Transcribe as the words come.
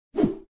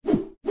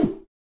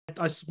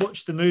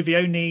watched the movie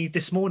only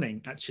this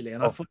morning, actually,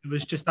 and I thought it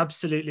was just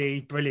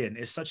absolutely brilliant.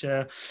 It's such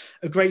a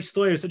great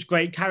story with such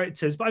great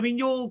characters. But I mean,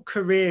 your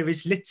career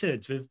is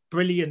littered with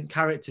brilliant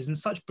characters and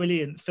such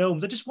brilliant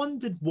films. I just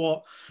wondered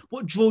what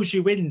draws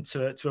you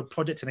into a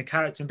project and a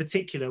character in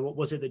particular. What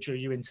was it that drew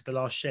you into The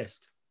Last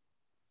Shift?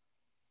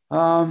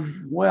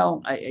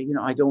 Well, I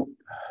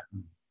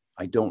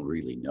don't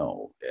really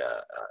know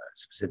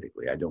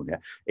specifically. I don't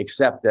have,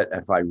 except that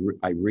if I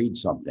read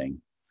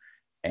something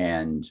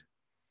and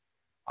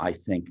I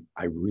think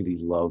I really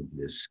love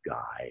this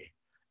guy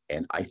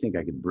and I think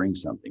I could bring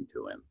something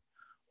to him,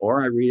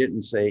 or I read it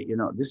and say,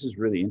 this is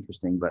really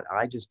interesting, but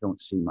I just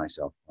don't see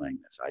myself playing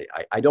this.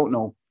 I don't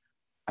know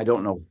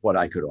what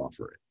I could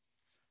offer it.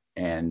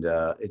 And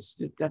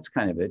that's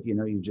kind of it.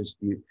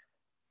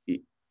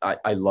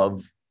 I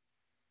love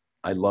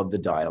the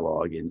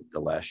dialogue in The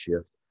Last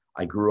Shift.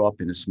 I grew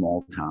up in a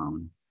small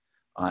town.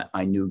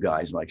 I knew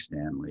guys like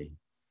Stanley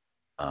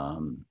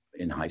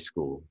in high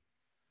school.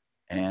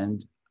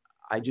 And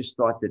I just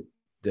thought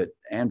that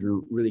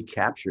Andrew really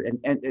captured,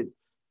 and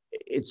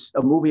it's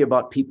a movie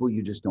about people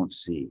you just don't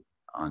see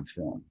on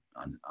film.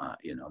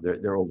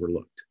 They're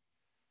overlooked.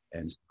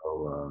 And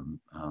so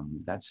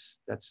that's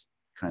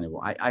kind of,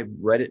 I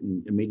read it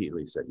and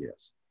immediately said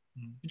yes.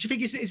 Do you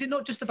think is it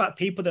not just about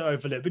people that are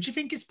overlooked, but do you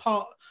think it's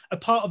a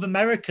part of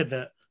America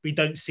that we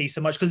don't see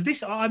so much?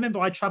 Because I remember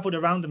I traveled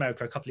around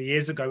America a couple of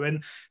years ago,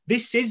 and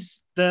this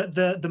is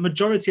the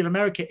majority of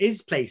America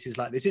is places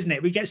like this, isn't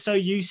it? We get so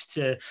used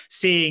to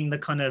seeing the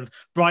kind of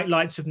bright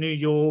lights of New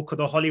York or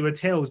the Hollywood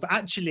Hills, but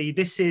actually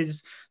this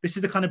is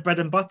the kind of bread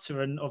and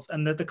butter and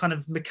the kind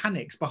of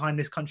mechanics behind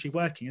this country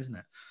working, isn't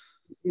it?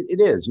 It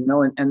is,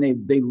 and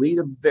they lead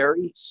a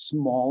very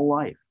small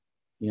life.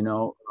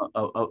 A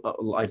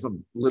life of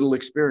little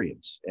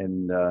experience,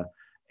 and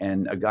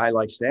a guy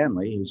like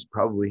Stanley, who's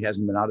probably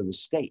hasn't been out of the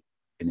state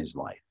in his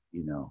life,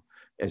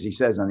 as he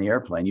says on the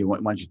airplane, why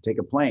don't you take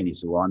a plane? He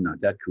said, well, I'm not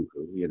that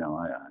cuckoo,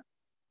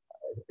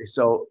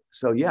 so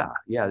yeah,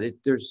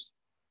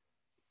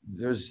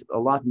 there's a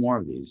lot more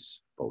of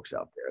these folks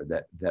out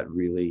there that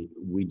really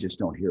we just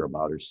don't hear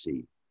about or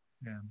see.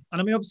 Yeah, and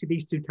I mean, obviously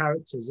these two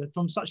characters are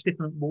from such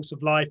different walks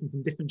of life and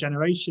from different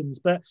generations,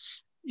 but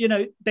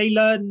they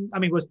learn. I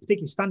mean,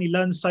 particularly Stanley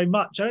learns so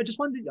much. I just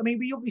wondered. I mean,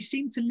 we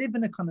seem to live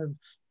in a kind of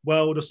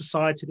world or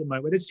society at the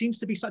moment where there seems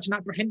to be such an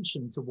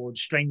apprehension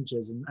towards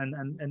strangers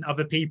and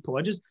other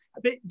people.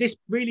 This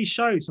really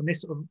shows from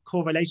this sort of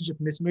core relationship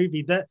in this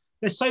movie that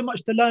there's so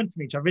much to learn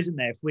from each other, isn't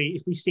there? If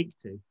we seek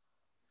to.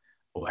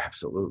 Oh,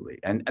 absolutely,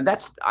 and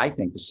that's, I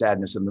think, the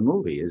sadness of the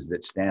movie is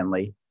that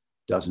Stanley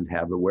doesn't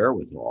have the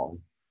wherewithal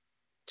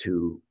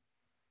to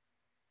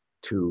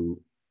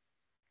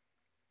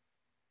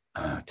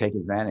take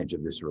advantage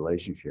of this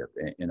relationship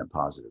in a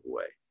positive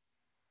way.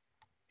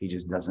 He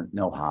just doesn't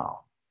know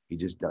how. He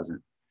just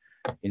doesn't.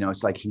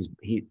 It's like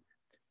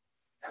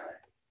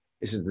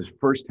this is the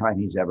first time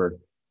he's ever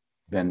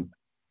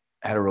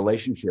had a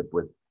relationship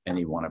with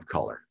anyone of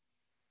color.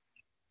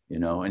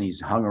 And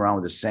he's hung around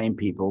with the same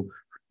people,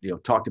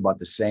 talked about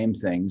the same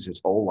things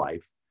his whole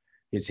life.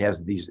 He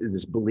has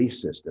this belief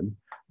system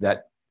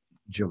that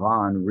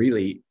Jevon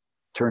really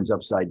turns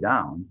upside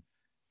down,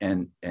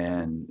 and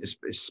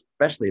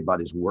especially about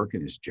his work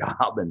and his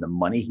job and the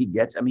money he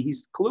gets. I mean,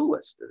 he's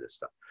clueless to this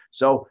stuff.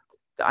 So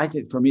I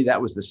think for me,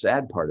 that was the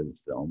sad part of the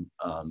film,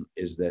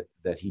 is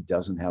that he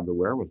doesn't have the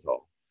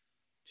wherewithal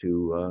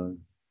to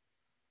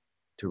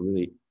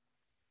really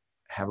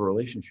have a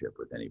relationship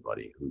with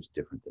anybody who's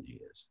different than he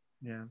is.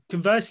 Yeah.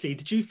 Conversely,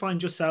 did you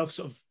find yourself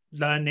sort of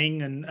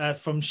learning and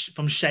from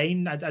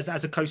Shane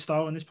as a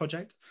co-star on this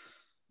project?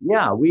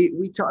 Yeah,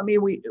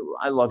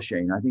 I love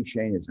Shane. I think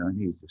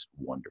he's just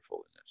wonderful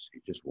in this.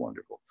 He's just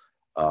wonderful.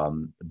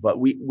 But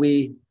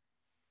we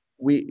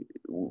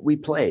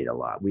played a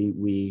lot.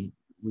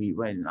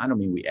 I don't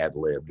mean we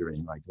ad-libbed or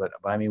anything like that,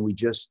 but I mean,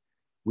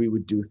 we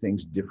would do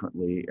things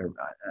differently,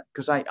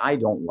 because I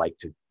don't like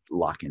to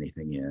lock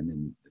anything in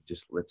and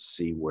just let's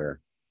see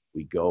where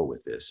we go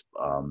with this.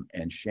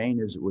 And Shane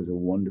was a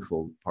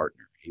wonderful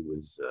partner. He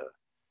was,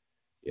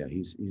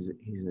 he's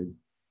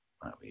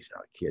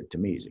not a kid. To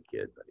me, he's a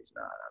kid, but he's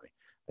not. I mean,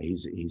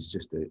 he's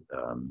just a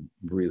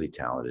really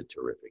talented,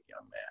 terrific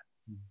young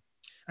man.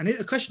 And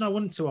a question I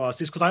wanted to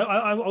ask is, because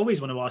I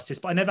always want to ask this,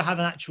 but I never have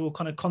an actual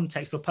kind of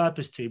context or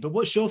purpose to. But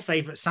what's your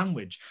favorite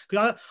sandwich?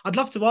 Because I'd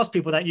love to ask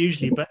people that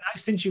usually, but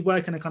since you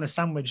work in a kind of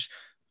sandwich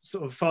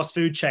sort of fast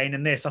food chain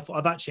and this, I thought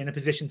I'm actually in a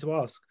position to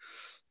ask.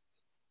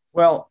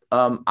 Well,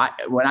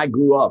 when I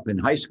grew up in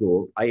high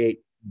school, I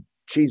ate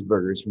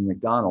cheeseburgers from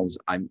McDonald's.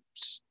 I'm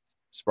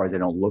surprised I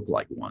don't look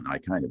like one. I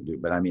kind of do,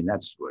 but I mean, it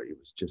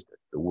was just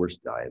the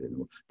worst diet in the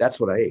world. That's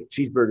what I ate: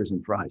 cheeseburgers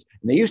and fries.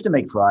 And they used to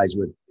make fries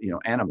with,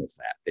 animal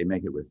fat. They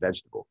make it with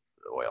vegetable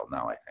oil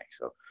now, I think.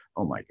 So,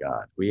 oh my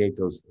God, we ate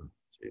those.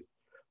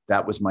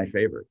 That was my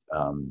favorite.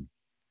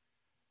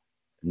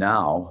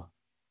 Now,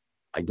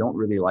 I don't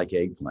really like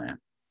eggplant,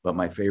 but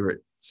my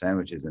favorite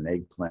sandwich is an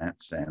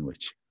eggplant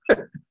sandwich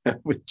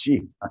with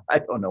cheese. I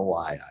don't know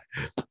why.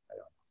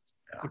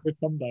 It's a good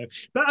combo.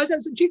 But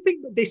do you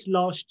think that this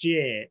last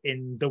year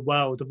in the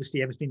world,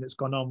 obviously everything that's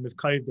gone on with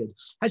COVID,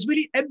 has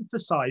really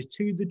emphasized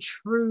who the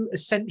true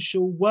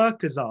essential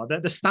workers are,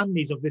 the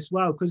Stanleys of this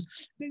world? Because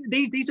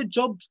these are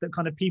jobs that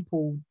kind of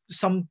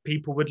some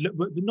people would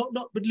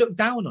look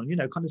down on,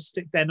 kind of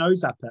stick their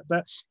nose up at.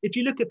 But if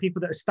you look at people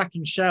that are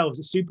stacking shelves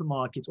at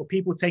supermarkets or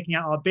people taking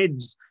out our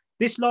bins,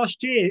 this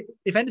last year,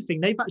 if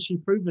anything, they've actually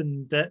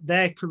proven that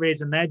their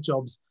careers and their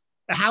jobs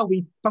are how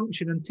we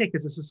function and tick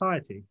as a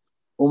society.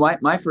 Well,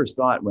 my first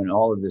thought when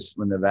all of this,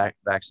 when the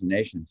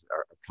vaccinations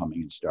are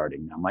coming and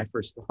starting now, my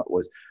first thought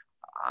was,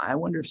 I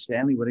wonder if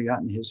Stanley would have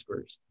gotten his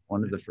first,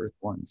 one of the first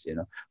ones,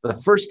 for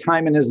the first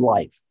time in his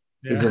life,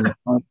 he's in the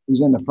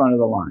front of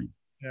the line.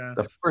 Yeah.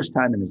 The first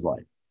time in his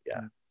life.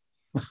 Yeah.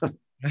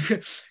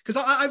 Because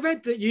I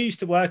read that you used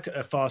to work at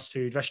a fast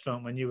food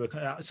restaurant when you were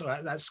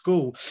at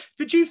school.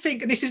 But do you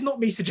think, and this is not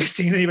me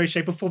suggesting in any way,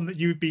 shape, or form that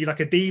you would be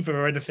like a diva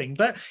or anything,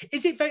 but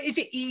is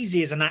it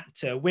easy as an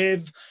actor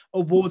with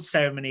award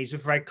ceremonies,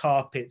 with red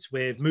carpets,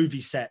 with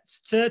movie sets,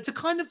 to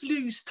kind of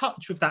lose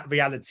touch with that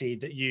reality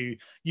that you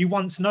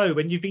once know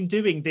when you've been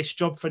doing this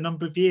job for a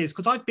number of years?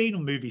 Because I've been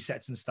on movie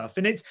sets and stuff,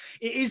 and it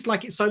is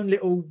like its own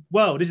little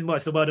world, isn't it?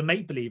 It's the world of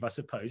make-believe, I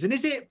suppose. And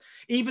is it,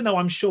 even though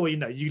I'm sure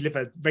you live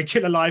a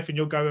regular life and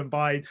you'll go and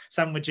buy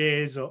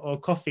sandwiches or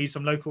coffee,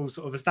 some local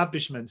sort of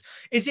establishments,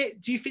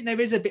 do you think there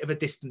is a bit of a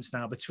distance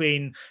now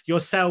between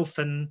yourself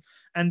and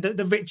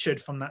the Richard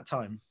from that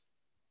time?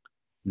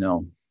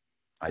 No,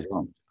 I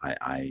don't.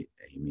 I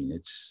mean,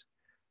 it's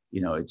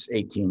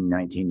 18,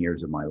 19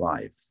 years of my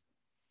life,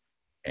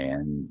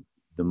 and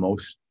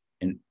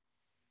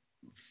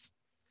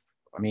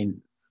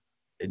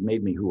it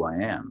made me who I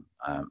am.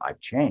 I've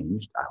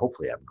changed.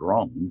 Hopefully I've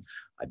grown.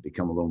 I've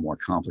become a little more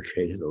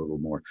complicated, a little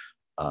more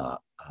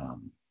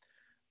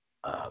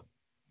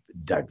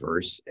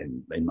diverse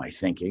in my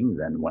thinking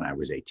than when I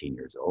was 18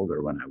 years old,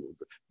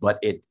 but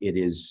it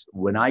is,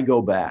 when I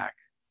go back,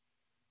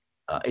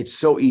 it's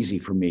so easy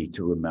for me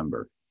to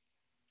remember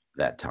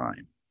that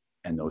time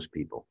and those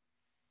people,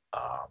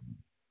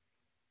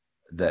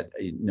 that,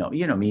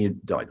 me,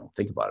 I don't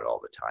think about it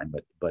all the time,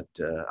 but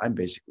I'm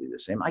basically the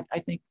same. I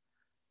think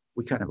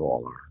we kind of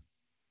all are.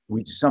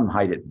 Some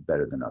hide it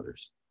better than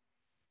others.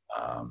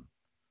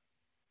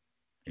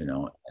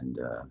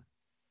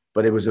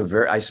 But it was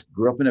I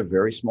grew up in a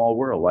very small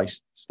world like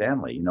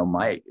Stanley.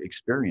 My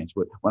experience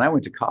when I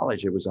went to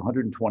college, it was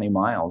 120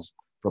 miles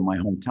from my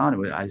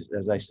hometown.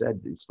 As I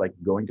said, it's like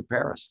going to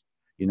Paris.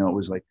 It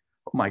was like,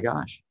 oh my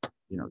gosh,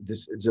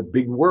 this is a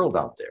big world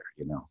out there,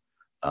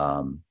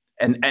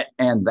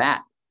 and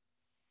that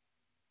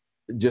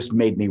just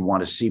made me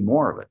want to see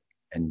more of it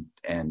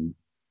and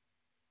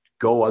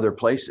go other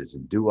places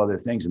and do other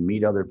things and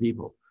meet other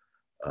people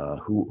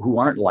who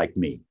aren't like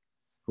me,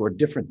 who are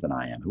different than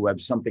I am, who have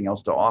something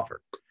else to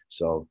offer.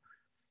 So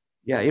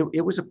yeah,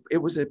 it was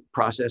a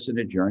process and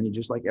a journey,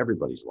 just like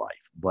everybody's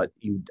life. But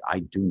I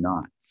do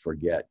not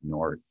forget,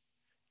 nor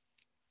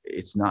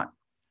it's not,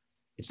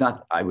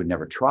 I would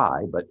never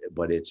try,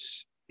 but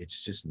it's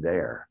just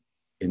there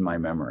in my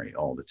memory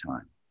all the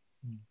time.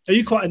 Are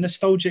you quite a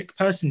nostalgic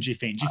person, do you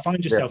think? Do you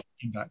find yourself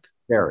thinking back?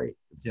 Very.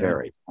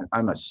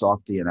 I'm a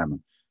softie,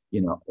 and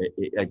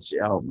it's,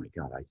 oh my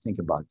God,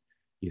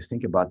 you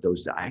think about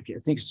those, I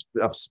think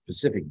of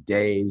specific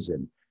days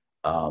and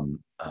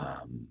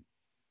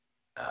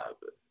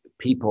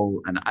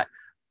people, and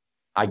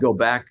I go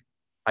back,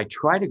 I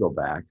try to go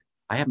back.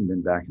 I haven't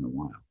been back in a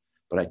while,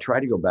 but I try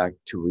to go back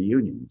to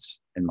reunions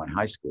in my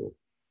high school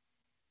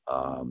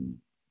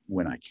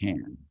when I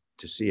can,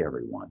 to see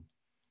everyone.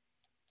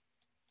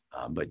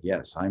 But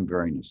yes, I'm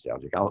very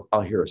nostalgic.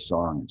 I'll hear a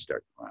song and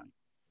start crying.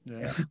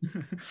 Yeah.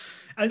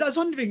 And I was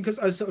wondering, because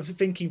I was sort of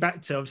thinking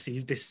back to obviously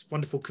this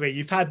wonderful career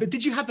you've had, but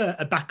did you have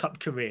a backup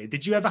career?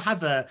 Did you ever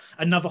have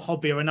another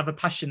hobby or another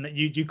passion that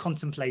you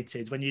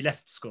contemplated when you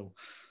left school?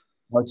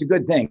 Well, it's a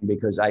good thing,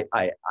 because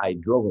I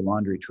drove a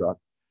laundry truck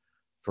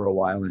for a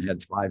while and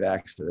had 5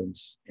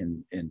 accidents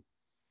in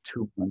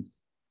 2 months.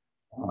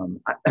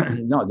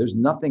 No, there's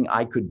nothing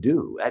I could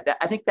do.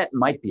 I think that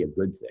might be a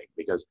good thing,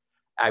 because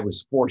I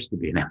was forced to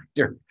be an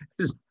actor.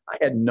 I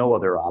had no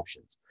other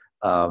options.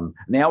 And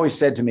they always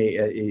said to me,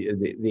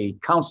 the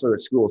counselor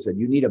at school said,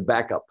 you need a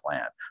backup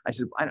plan. I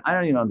said, I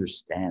don't even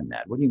understand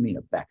that. What do you mean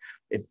a back?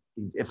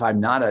 If I'm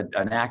not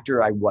an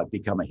actor, I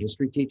become a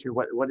history teacher?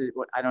 What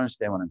I don't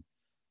understand what I'm.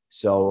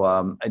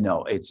 So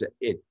no,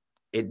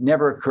 it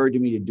never occurred to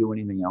me to do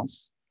anything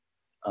else.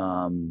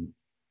 I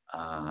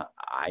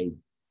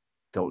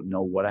don't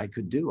know what I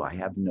could do. I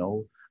have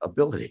no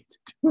ability to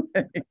do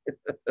anything.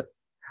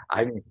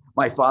 I mean,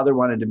 my father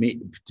wanted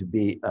to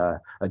be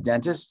a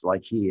dentist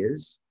like he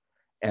is.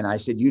 And I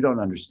said, you don't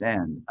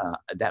understand.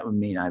 That would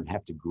mean I'd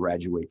have to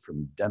graduate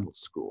from dental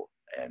school.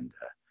 And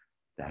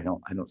I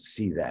don't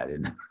see that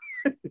in.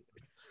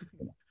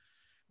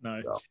 No,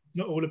 so.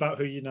 Not all about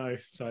who you know.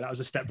 So that was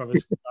a Step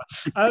Brothers.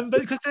 But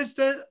because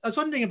I was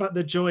wondering about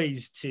the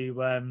joys to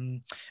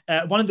one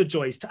of the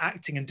joys to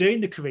acting and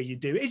doing the career you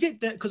do. Is it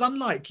that, because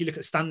unlike you look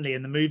at Stanley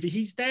in the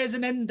movie, there's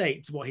an end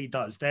date to what he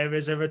does. There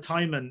is a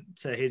retirement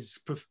to his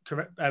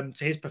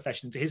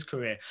profession, to his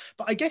career.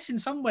 But I guess in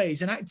some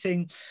ways in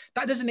acting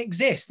that doesn't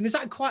exist. And is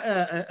that quite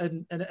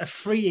a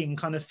freeing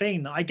kind of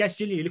thing? That I guess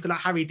you look at like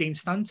Harry Dean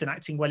Stanton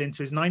acting well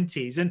into his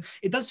 90s, and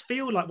it does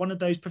feel like one of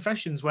those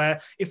professions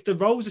where if the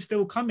roles are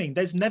still coming,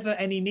 there's never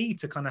any need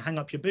to kind of hang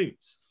up your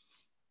boots.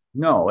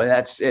 No,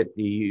 that's it.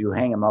 You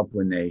hang them up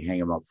when they hang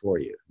them up for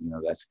you.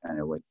 That's kind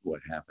of what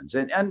happens.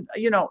 And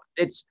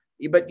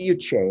but you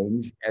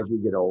change as you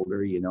get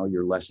older.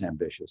 You're less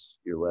ambitious.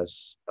 You're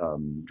less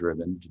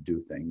driven to do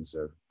things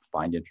or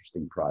find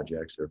interesting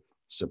projects or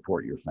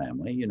support your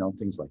family.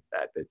 Things like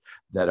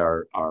that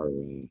are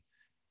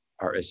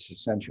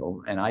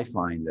essential. And I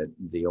find that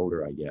the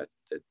older I get,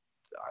 that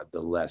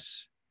the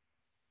less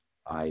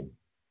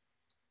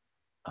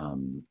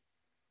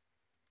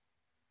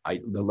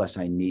the less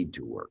I need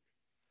to work.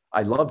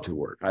 I love to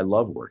work. I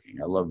love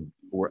working. I love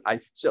work.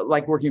 So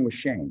like working with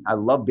Shane. I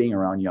love being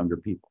around younger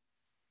people.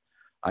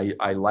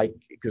 I like,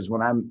 because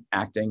when I'm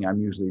acting,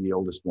 I'm usually the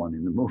oldest one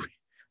in the movie.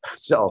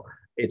 So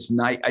it's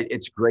nice.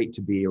 It's great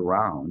to be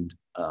around,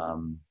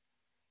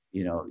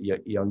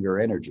 younger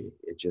energy.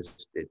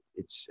 It's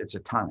a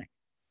tonic,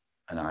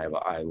 and I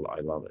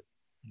love it.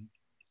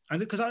 And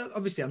because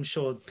obviously I'm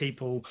sure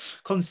people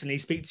constantly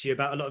speak to you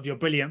about a lot of your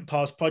brilliant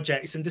past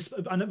projects, and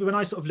when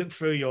I sort of look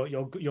through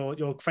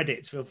your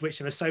credits, of which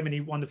there are so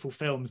many wonderful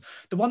films,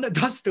 the one that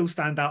does still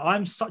stand out,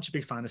 I'm such a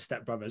big fan of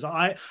Step Brothers.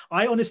 I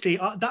honestly,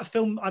 that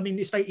film, I mean,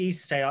 it's very easy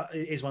to say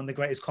it is one of the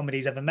greatest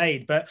comedies ever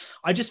made, but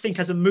I just think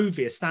as a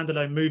movie, a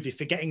standalone movie,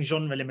 forgetting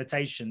genre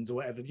limitations or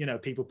whatever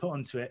people put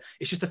onto it,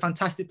 it's just a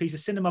fantastic piece of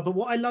cinema. But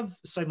what I love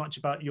so much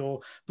about your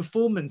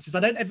performance is I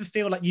don't ever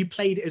feel like you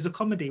played it as a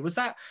comedy. Was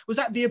that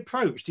the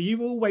approach? Do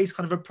you always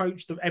kind of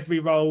approach every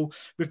role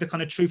with the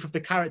kind of truth of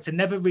the character,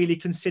 never really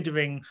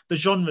considering the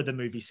genre the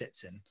movie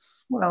sits in?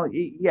 Well,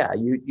 yeah,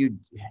 you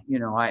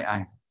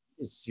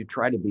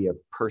try to be a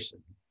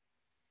person,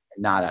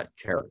 not a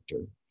character,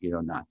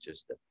 not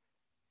just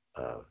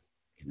a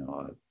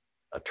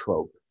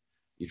trope.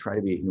 You try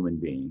to be a human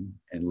being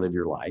and live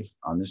your life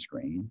on the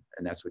screen,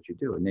 and that's what you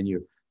do. And then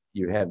you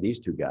have these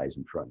two guys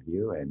in front of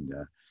you, and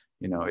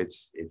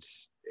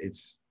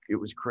it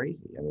was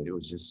crazy. I mean, it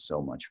was just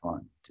so much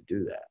fun to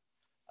do that.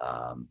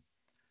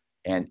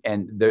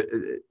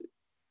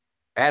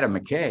 Adam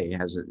McKay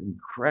has an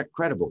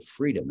incredible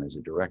freedom as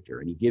a director,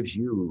 and he gives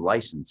you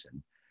license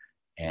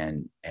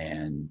and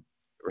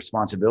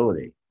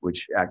responsibility,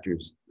 which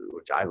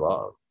I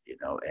love,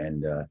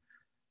 and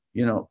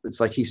it's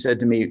like he said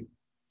to me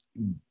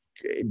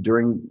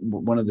during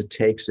one of the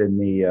takes at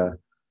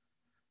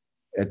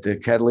the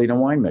Catalina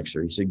wine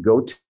mixer, he said,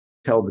 go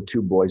tell the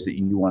two boys that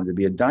you wanted to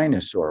be a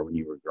dinosaur when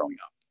you were growing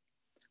up.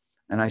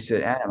 And I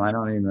said, Adam, I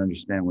don't even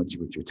understand what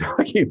you're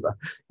talking about.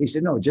 He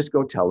said, no, just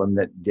go tell them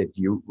that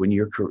you, when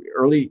you're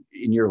early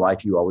in your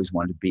life, you always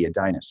wanted to be a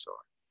dinosaur.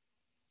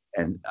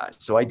 And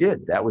so I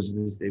did. That was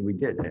the thing we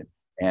did.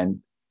 And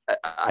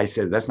I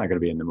said, that's not going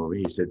to be in the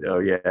movie. He said, oh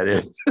yeah, it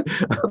is.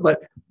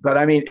 but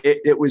I mean,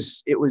 it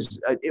was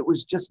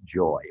just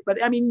joy.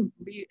 But I mean,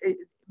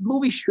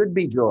 movies should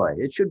be joy.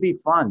 It should be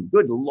fun.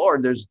 Good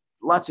Lord, there's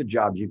lots of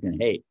jobs you can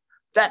hate.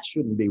 That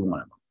shouldn't be one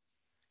of them.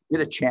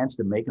 Get a chance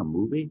to make a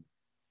movie.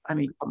 I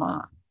mean, come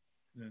on.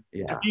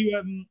 Yeah. Have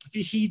you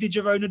heeded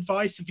your own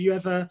advice? Have you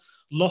ever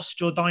lost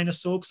your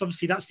dinosaur? Because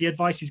obviously that's the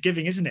advice he's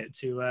giving, isn't it?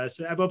 So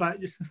what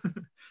about you?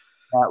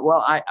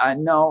 Well, I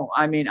know.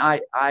 I mean,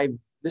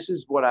 this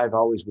is what I've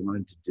always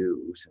wanted to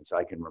do since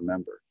I can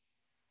remember.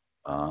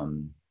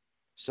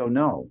 So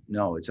no,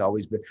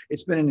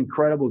 it's been an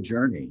incredible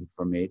journey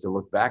for me to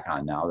look back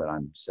on now that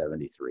I'm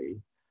 73,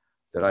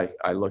 that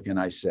I look and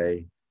I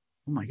say,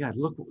 oh my God,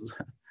 look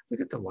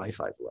at the life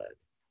I've led.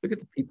 Look at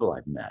the people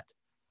I've met.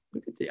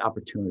 Look at the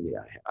opportunity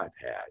I've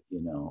had,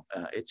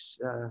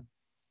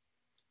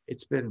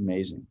 it's been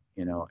amazing,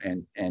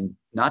 and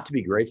not to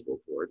be grateful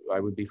for it, I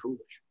would be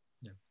foolish.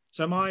 Yeah.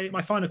 So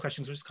my final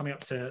questions are just coming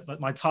up to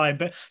my time,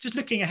 but just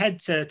looking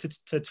ahead to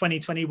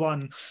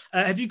 2021,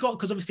 have you got,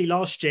 because obviously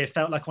last year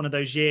felt like one of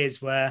those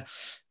years where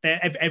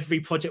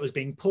every project was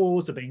being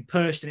paused or being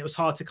pushed and it was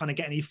hard to kind of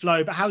get any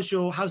flow, but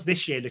how's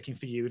this year looking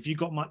for you? Have you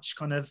got much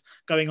kind of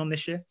going on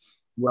this year?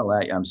 Well,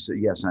 I'm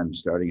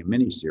starting a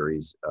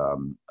miniseries,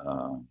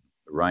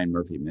 Ryan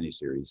Murphy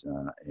miniseries,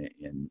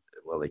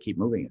 they keep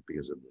moving it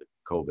because of the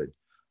COVID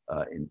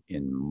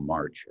in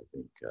March, I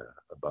think,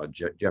 about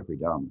Jeffrey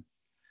Dahmer,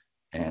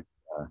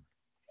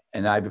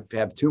 and I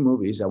have two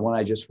movies. One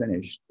I just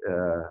finished,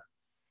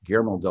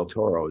 Guillermo del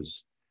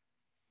Toro's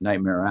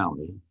Nightmare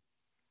Alley,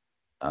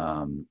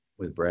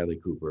 with Bradley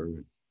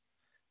Cooper,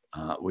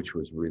 which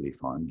was really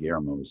fun.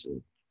 Guillermo is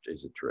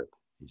a trip.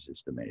 He's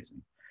just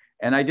amazing.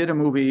 And I did a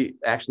movie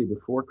actually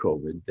before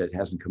COVID that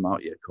hasn't come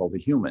out yet called The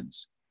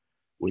Humans,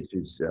 which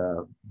is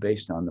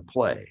based on the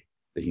play,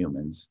 The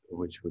Humans,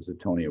 which was a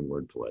Tony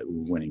Award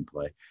winning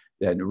play,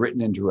 then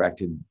written and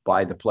directed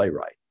by the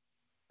playwright.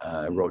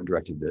 wrote and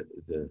directed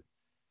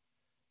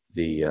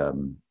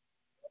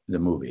the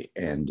movie,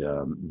 and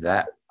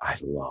that I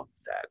loved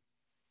that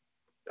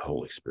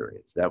whole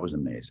experience. That was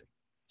amazing.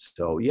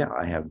 So yeah,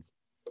 I have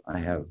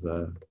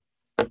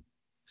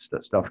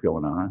stuff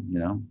going on, you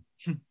know.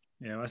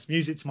 Yeah, that's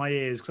music to my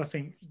ears, because I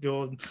think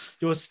your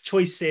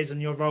choices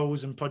and your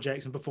roles and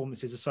projects and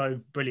performances are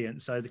so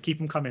brilliant. So keep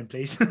them coming,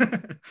 please.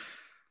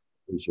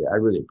 I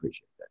really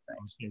appreciate that.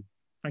 Thanks.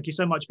 Thank you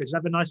so much, Fitz.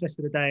 Have a nice rest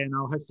of the day, and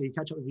I'll hopefully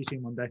catch up with you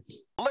soon one day.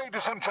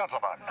 Ladies and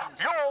gentlemen,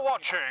 you're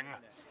watching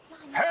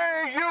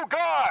Hey You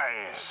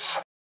Guys!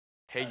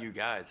 Hey You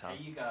Guys, huh?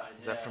 Hey, you guys.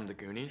 Is that from the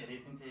Goonies? It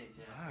is indeed,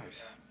 yeah.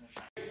 Nice.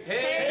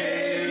 Hey!